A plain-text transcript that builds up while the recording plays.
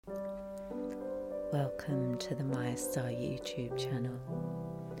Welcome to the Mayastar YouTube channel.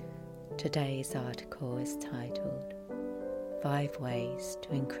 Today's article is titled 5 Ways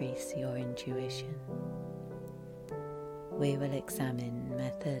to Increase Your Intuition. We will examine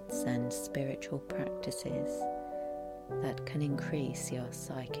methods and spiritual practices that can increase your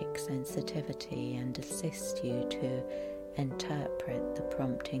psychic sensitivity and assist you to interpret the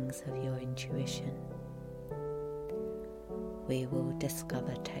promptings of your intuition. We will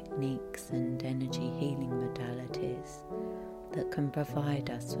discover techniques and energy healing modalities that can provide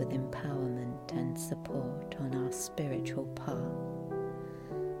us with empowerment and support on our spiritual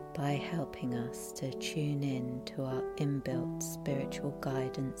path by helping us to tune in to our inbuilt spiritual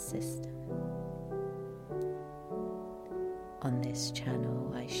guidance system. On this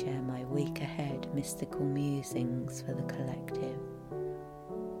channel, I share my week ahead mystical musings for the collective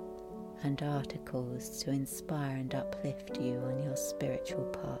and articles to inspire and uplift you on your spiritual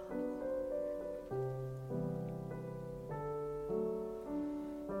path.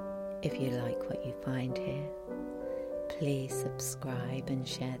 If you like what you find here, please subscribe and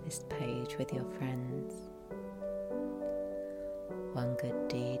share this page with your friends. One good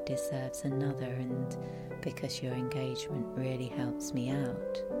deed deserves another, and because your engagement really helps me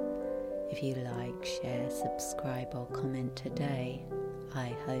out, if you like, share, subscribe or comment today,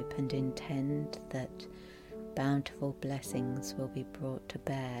 I hope and intend that bountiful blessings will be brought to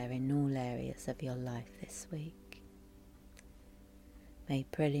bear in all areas of your life this week. May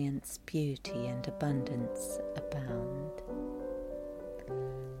brilliance, beauty and abundance abound.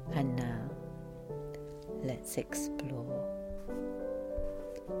 And now, let's explore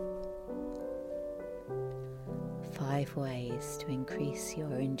 5 Ways to Increase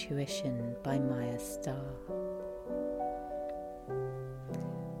Your Intuition by Mayastar.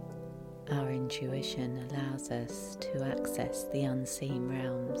 Our intuition allows us to access the unseen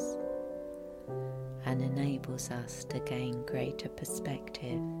realms and enables us to gain greater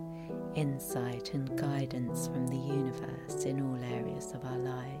perspective, insight and guidance from the universe in all areas of our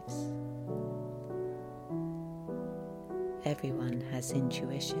lives. Everyone has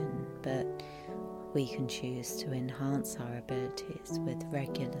intuition, but we can choose to enhance our abilities with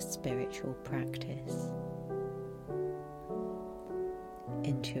regular spiritual practice.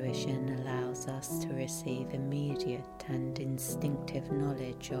 Intuition allows us to receive immediate and instinctive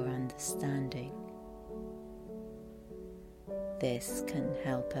knowledge or understanding. This can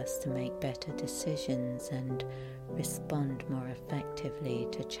help us to make better decisions and respond more effectively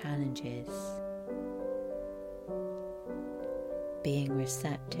to challenges. Being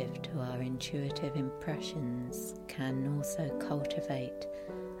receptive to our intuitive impressions can also cultivate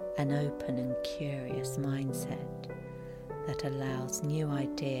an open and curious mindset that allows new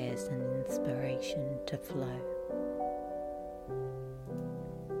ideas and inspiration to flow.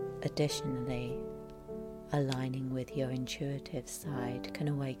 Additionally, aligning with your intuitive side can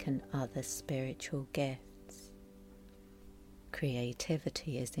awaken other spiritual gifts.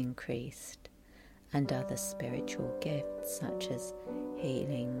 Creativity is increased, and other spiritual gifts such as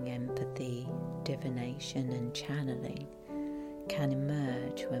healing, empathy, divination and channeling can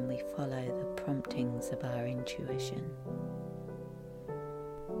emerge when we follow the promptings of our intuition.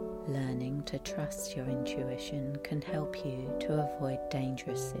 Learning to trust your intuition can help you to avoid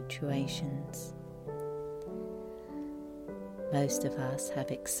dangerous situations. Most of us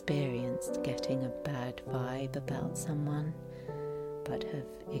have experienced getting a bad vibe about someone, but have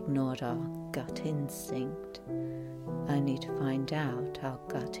ignored our gut instinct, only to find out our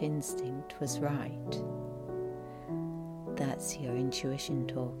gut instinct was right. That's your intuition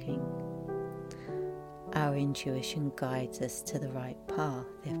talking. Our intuition guides us to the right path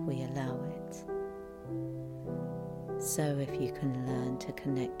if we allow it. So if you can learn to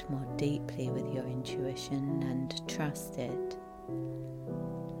connect more deeply with your intuition and trust it,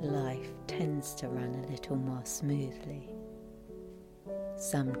 life tends to run a little more smoothly.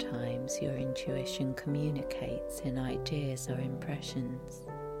 Sometimes your intuition communicates in ideas or impressions,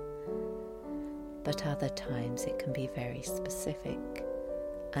 but other times it can be very specific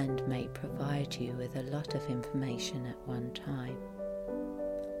and may provide you with a lot of information at one time.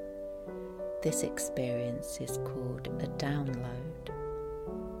 This experience is called a download.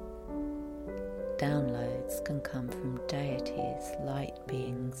 Downloads can come from deities, light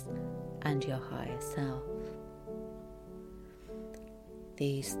beings, and your higher self.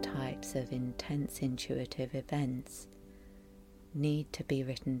 These types of intense intuitive events need to be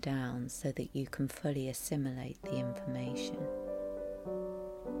written down so that you can fully assimilate the information.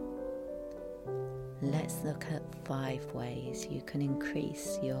 Let's look at 5 ways you can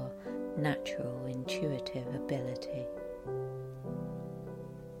increase your natural intuitive ability.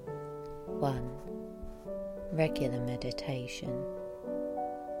 1. Regular meditation.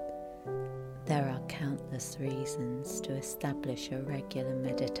 There are countless reasons to establish a regular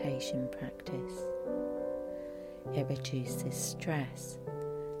meditation practice. It reduces stress,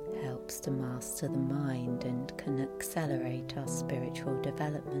 helps to master the mind, and can accelerate our spiritual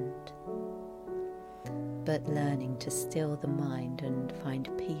development. But learning to still the mind and find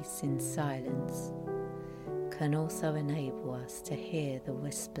peace in silence can also enable us to hear the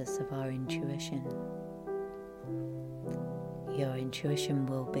whispers of our intuition. Your intuition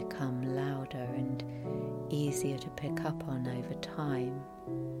will become louder and easier to pick up on over time,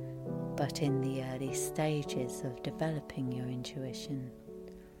 but in the early stages of developing your intuition,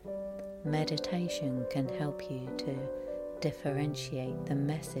 meditation can help you to differentiate the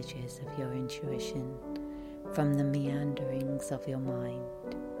messages of your intuition from the meanderings of your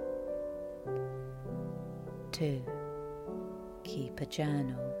mind. 2. Keep a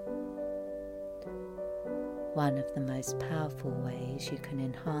journal. One of the most powerful ways you can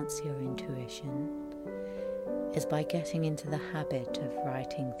enhance your intuition is by getting into the habit of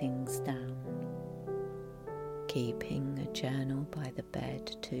writing things down. Keeping a journal by the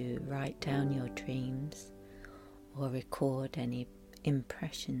bed to write down your dreams or record any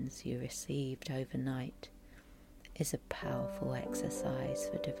impressions you received overnight is a powerful exercise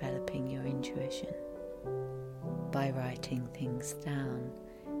for developing your intuition. By writing things down,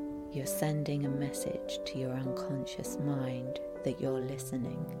 you're sending a message to your unconscious mind that you're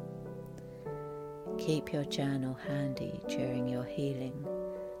listening. Keep your journal handy during your healing,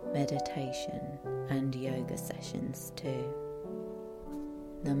 meditation, and yoga sessions too.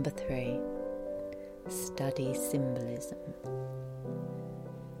 3. Study symbolism.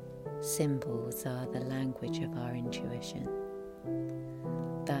 Symbols are the language of our intuition.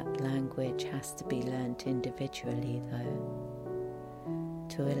 That language has to be learnt individually though.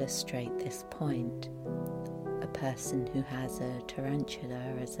 To illustrate this point, a person who has a tarantula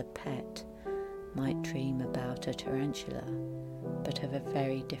as a pet might dream about a tarantula, but have a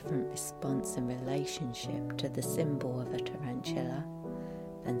very different response and relationship to the symbol of a tarantula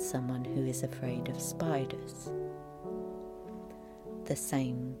than someone who is afraid of spiders. The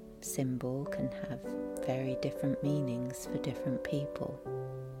same symbol can have very different meanings for different people.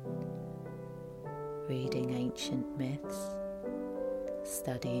 Reading ancient myths,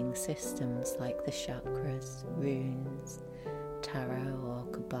 studying systems like the chakras, runes, tarot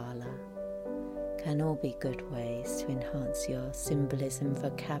or Kabbalah can all be good ways to enhance your symbolism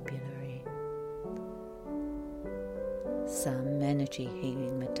vocabulary. Some energy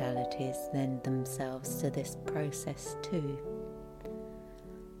healing modalities lend themselves to this process too.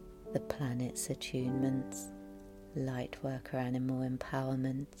 The planets' attunements, lightworker animal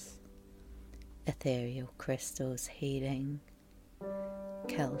empowerments, ethereal crystals healing,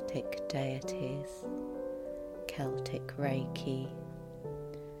 Celtic deities, Celtic Reiki,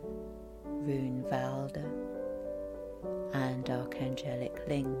 Rune Valda, and archangelic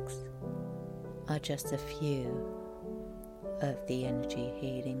links are just a few of the energy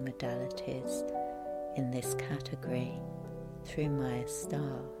healing modalities in this category through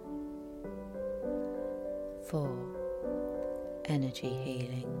Mayastar. 4. Energy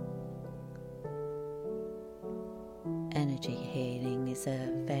healing. Energy healing is a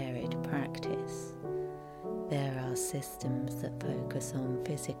varied practice. There are systems that focus on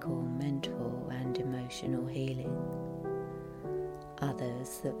physical, mental, and emotional healing.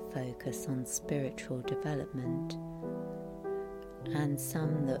 Others that focus on spiritual development, and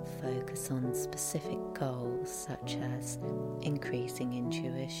some that focus on specific goals such as increasing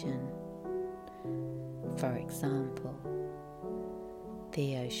intuition. For example,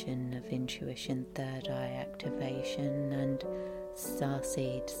 the Ocean of Intuition Third Eye activation and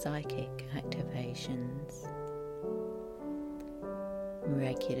Starseed Psychic activations.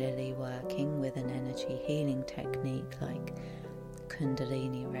 Regularly working with an energy healing technique like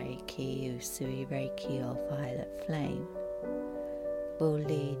Kundalini Reiki, Usui Reiki or Violet Flame will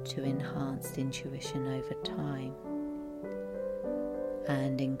lead to enhanced intuition over time,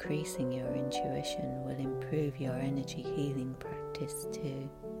 and increasing your intuition will improve your energy healing practice too.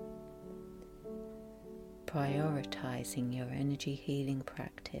 Prioritizing your energy healing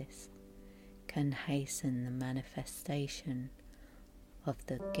practice can hasten the manifestation of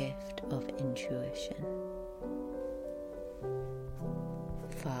the gift of intuition.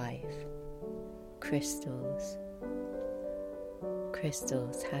 5. Crystals.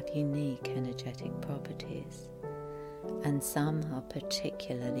 Crystals have unique energetic properties, and some are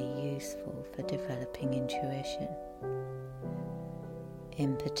particularly useful for developing intuition.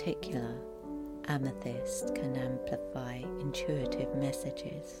 In particular, Amethyst can amplify intuitive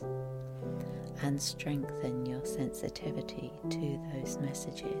messages and strengthen your sensitivity to those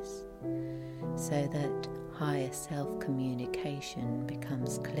messages so that higher self-communication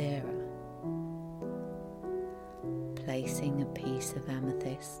becomes clearer. Placing a piece of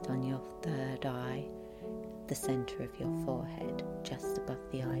amethyst on your third eye, the center of your forehead, just above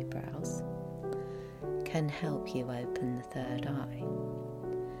the eyebrows, can help you open the third eye.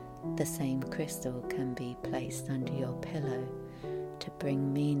 The same crystal can be placed under your pillow to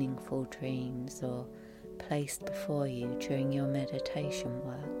bring meaningful dreams, or placed before you during your meditation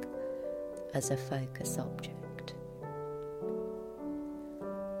work as a focus object.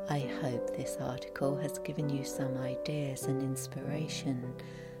 I hope this article has given you some ideas and inspiration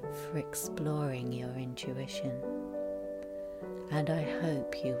for exploring your intuition, and I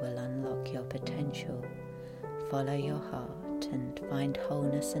hope you will unlock your potential, follow your heart, and find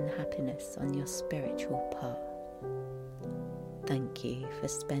wholeness and happiness on your spiritual path. Thank you for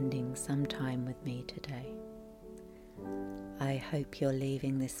spending some time with me today. I hope you're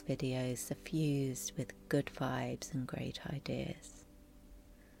leaving this video suffused with good vibes and great ideas.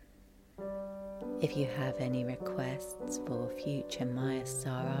 If you have any requests for future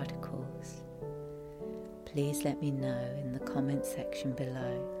Mayastar articles, please let me know in the comment section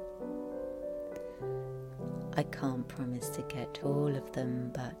below. I can't promise to get to all of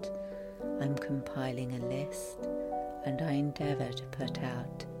them, but I'm compiling a list, and I endeavour to put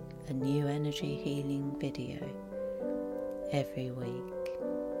out a new energy healing video every week.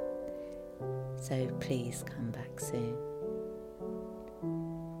 So please come back soon.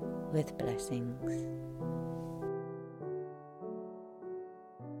 With blessings.